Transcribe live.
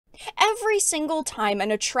Every single time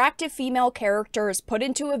an attractive female character is put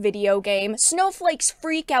into a video game, snowflakes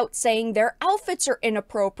freak out saying their outfits are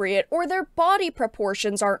inappropriate or their body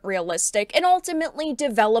proportions aren't realistic, and ultimately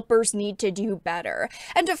developers need to do better.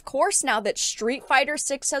 And of course, now that Street Fighter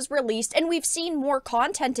 6 has released and we've seen more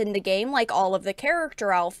content in the game, like all of the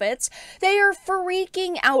character outfits, they are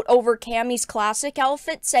freaking out over Cammy's classic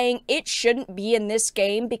outfit, saying it shouldn't be in this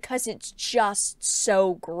game because it's just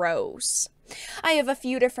so gross. I have a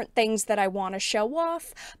few different things that I want to show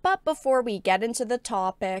off, but before we get into the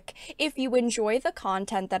topic, if you enjoy the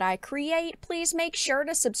content that I create, please make sure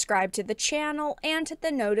to subscribe to the channel and hit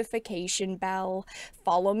the notification bell.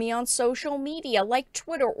 Follow me on social media like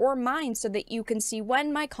Twitter or mine so that you can see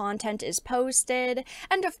when my content is posted.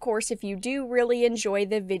 And of course, if you do really enjoy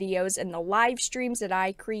the videos and the live streams that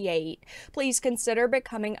I create, please consider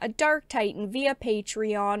becoming a Dark Titan via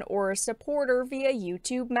Patreon or a supporter via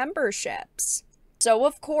YouTube memberships. So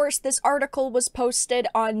of course, this article was posted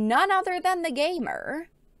on none other than The Gamer.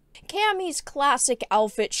 Cammy's classic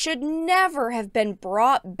outfit should never have been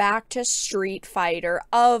brought back to Street Fighter.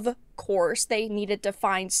 Of course, they needed to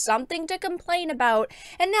find something to complain about,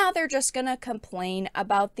 and now they're just gonna complain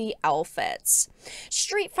about the outfits.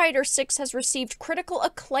 Street Fighter 6 has received critical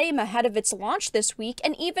acclaim ahead of its launch this week,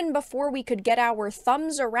 and even before we could get our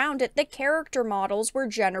thumbs around it, the character models were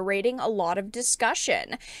generating a lot of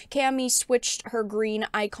discussion. Cammy switched her green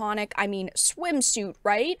swimsuit,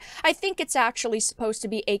 right? I think it's actually supposed to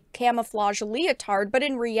be a camouflage leotard, but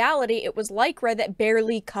in reality it was lycra that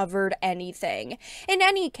barely covered anything. In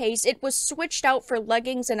any case, it was switched out for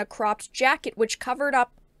leggings and a cropped jacket, which covered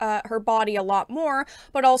up her body a lot more,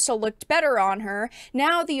 but also looked better on her.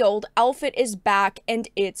 Now the old outfit is back, and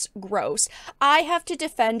it's gross. I have to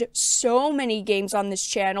defend so many games on this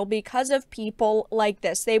channel because of people like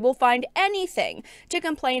this. They will find anything to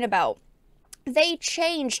complain about. They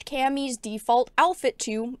changed Cammy's default outfit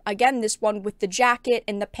to, again, this one with the jacket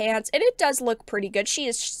and the pants, and it does look pretty good. She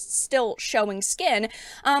is still showing skin,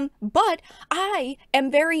 but I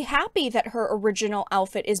am very happy that her original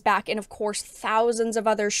outfit is back, and of course, thousands of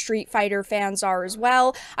other Street Fighter fans are as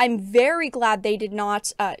well. I'm very glad they did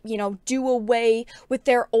not, do away with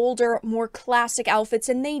their older, more classic outfits,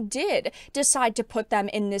 and they did decide to put them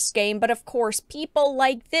in this game, but of course, people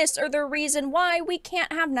like this are the reason why we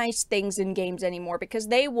can't have nice things in games anymore, because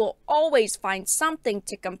they will always find something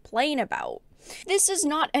to complain about. This is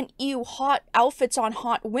not an ew hot outfits on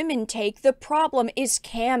hot women take. The problem is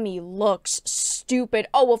Cammy looks stupid.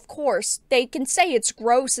 Oh, of course, they can say it's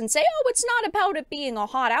gross and say, oh, it's not about it being a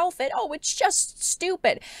hot outfit. Oh, it's just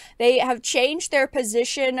stupid. They have changed their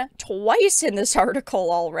position twice in this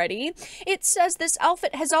article already. It says this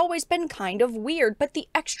outfit has always been kind of weird, but the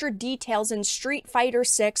extra details in Street Fighter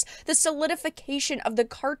 6, the solidification of the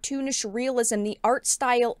cartoonish realism the art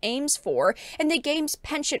style aims for, and the game's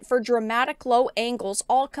penchant for dramatic low angles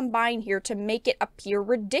all combine here to make it appear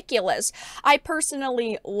ridiculous. I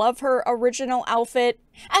personally love her original outfit,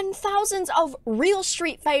 and thousands of real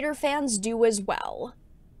Street Fighter fans do as well.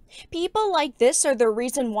 People like this are the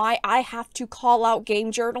reason why I have to call out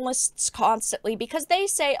game journalists constantly, because they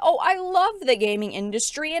say, oh, I love the gaming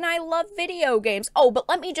industry and I love video games. Oh, but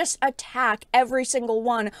let me just attack every single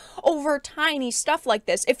one over tiny stuff like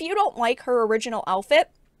this. If you don't like her original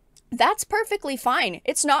outfit, that's perfectly fine.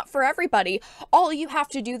 It's not for everybody. All you have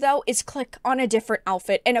to do, though, is click on a different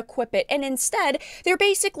outfit and equip it. And instead, they're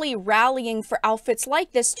basically rallying for outfits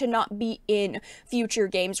like this to not be in future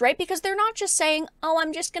games, right? Because they're not just saying, oh,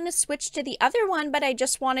 I'm just going to switch to the other one, but I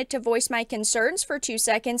just wanted to voice my concerns for 2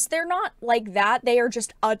 seconds. They're not like that. They are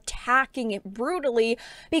just attacking it brutally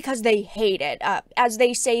because they hate it. As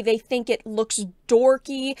they say, they think it looks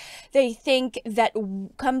dorky. They think that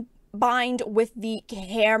combined with the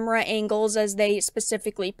camera angles, as they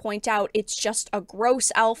specifically point out, it's just a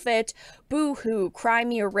gross outfit. Boo-hoo, cry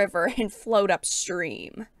me a river and float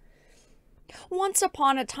upstream. Once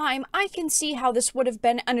upon a time, I can see how this would have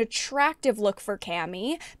been an attractive look for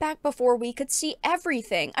Cammy, back before we could see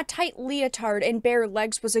everything. A tight leotard and bare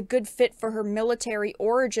legs was a good fit for her military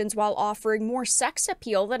origins while offering more sex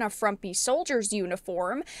appeal than a frumpy soldier's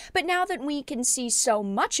uniform, but now that we can see so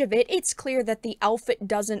much of it, it's clear that the outfit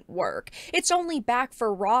doesn't work. It's only back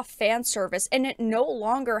for raw fan service, and it no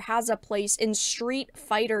longer has a place in Street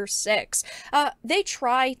Fighter 6. They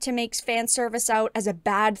try to make fan service out as a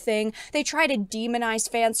bad thing. They try try to demonize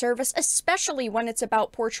fan service, especially when it's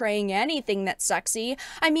about portraying anything that's sexy.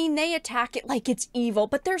 I mean, they attack it like it's evil,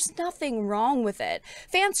 but there's nothing wrong with it.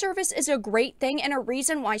 Fan service is a great thing and a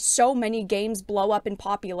reason why so many games blow up in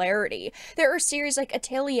popularity. There are series like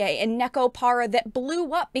Atelier and Neko Para that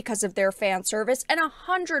blew up because of their fan service, and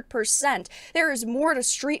 100% there is more to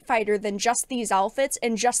Street Fighter than just these outfits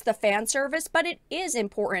and just the fan service, but it is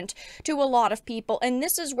important to a lot of people, and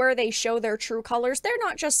this is where they show their true colors. They're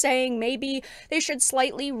not just saying maybe they should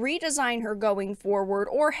slightly redesign her going forward,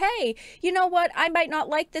 or hey, you know what, I might not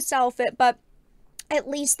like this outfit, but at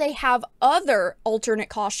least they have other alternate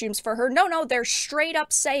costumes for her. No, they're straight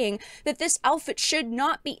up saying that this outfit should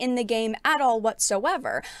not be in the game at all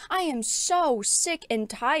whatsoever. I am so sick and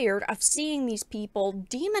tired of seeing these people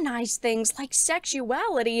demonize things like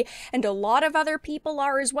sexuality, and a lot of other people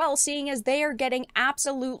are as well, seeing as they are getting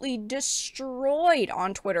absolutely destroyed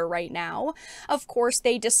on Twitter right now. Of course,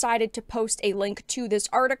 they decided to post a link to this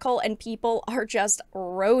article, and people are just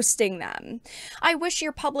roasting them. I wish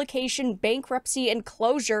your publication bankruptcy and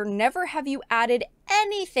closure. Never have you added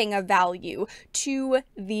anything of value to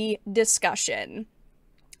the discussion.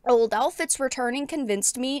 Old outfits returning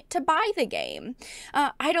convinced me to buy the game.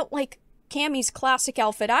 I don't like Cammy's classic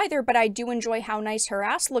outfit either, but I do enjoy how nice her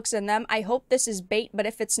ass looks in them. I hope this is bait, but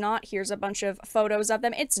if it's not, here's a bunch of photos of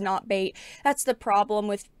them. It's not bait. That's the problem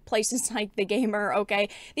with places like The Gamer, okay?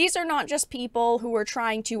 These are not just people who are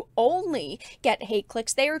trying to only get hate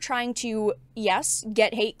clicks. They are trying to, yes,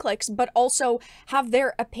 get hate clicks, but also have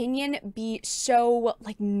their opinion be so,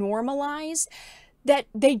 like, normalized that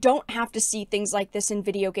they don't have to see things like this in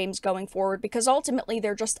video games going forward, because ultimately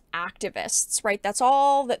they're just activists, right? That's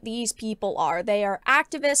all that these people are. They are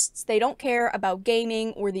activists. They don't care about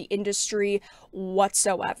gaming or the industry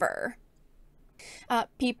whatsoever.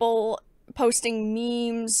 People posting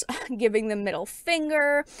memes, giving the middle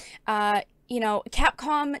finger, you know,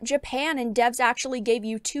 Capcom Japan and devs actually gave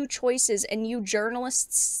you two choices and you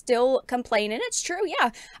journalists still complain. And it's true,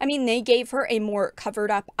 yeah. I mean, they gave her a more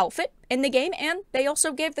covered up outfit in the game, and they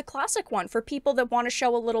also gave the classic one for people that want to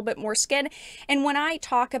show a little bit more skin. And when I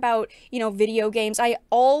talk about, you know, video games, I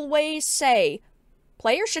always say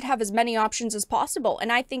players should have as many options as possible,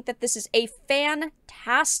 and I think that this is a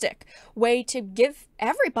fantastic way to give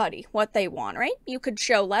everybody what they want, right? You could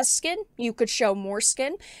show less skin, you could show more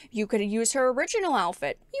skin, you could use her original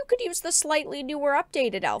outfit, you could use the slightly newer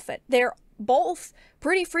updated outfit. They're both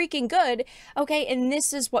pretty freaking good, okay? And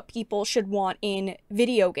this is what people should want in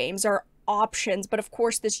video games, are options. But of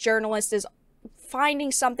course, this journalist is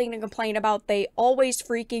finding something to complain about. They always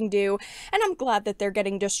freaking do, and I'm glad that they're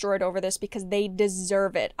getting destroyed over this because they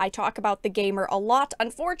deserve it. I talk about The Gamer a lot.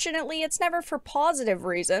 Unfortunately, it's never for positive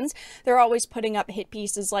reasons. They're always putting up hit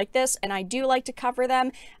pieces like this, and I do like to cover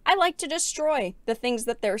them. I like to destroy the things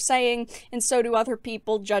that they're saying, and so do other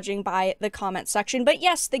people, judging by the comment section. But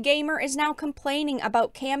yes, The Gamer is now complaining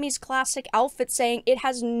about Cammy's classic outfit, saying it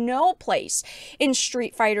has no place in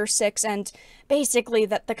Street Fighter 6, and basically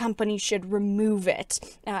that the company should remove it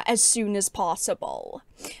as soon as possible.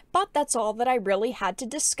 But that's all that I really had to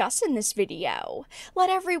discuss in this video.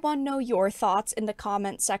 Let everyone know your thoughts in the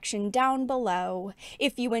comment section down below.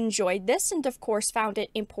 If you enjoyed this and of course found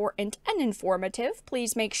it important and informative,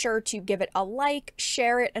 please make sure to give it a like,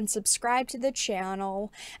 share it, and subscribe to the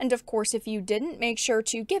channel. And of course, if you didn't, make sure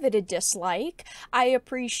to give it a dislike. I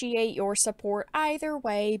appreciate your support either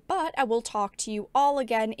way, but I will talk to you all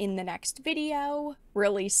again in the next video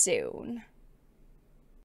really soon.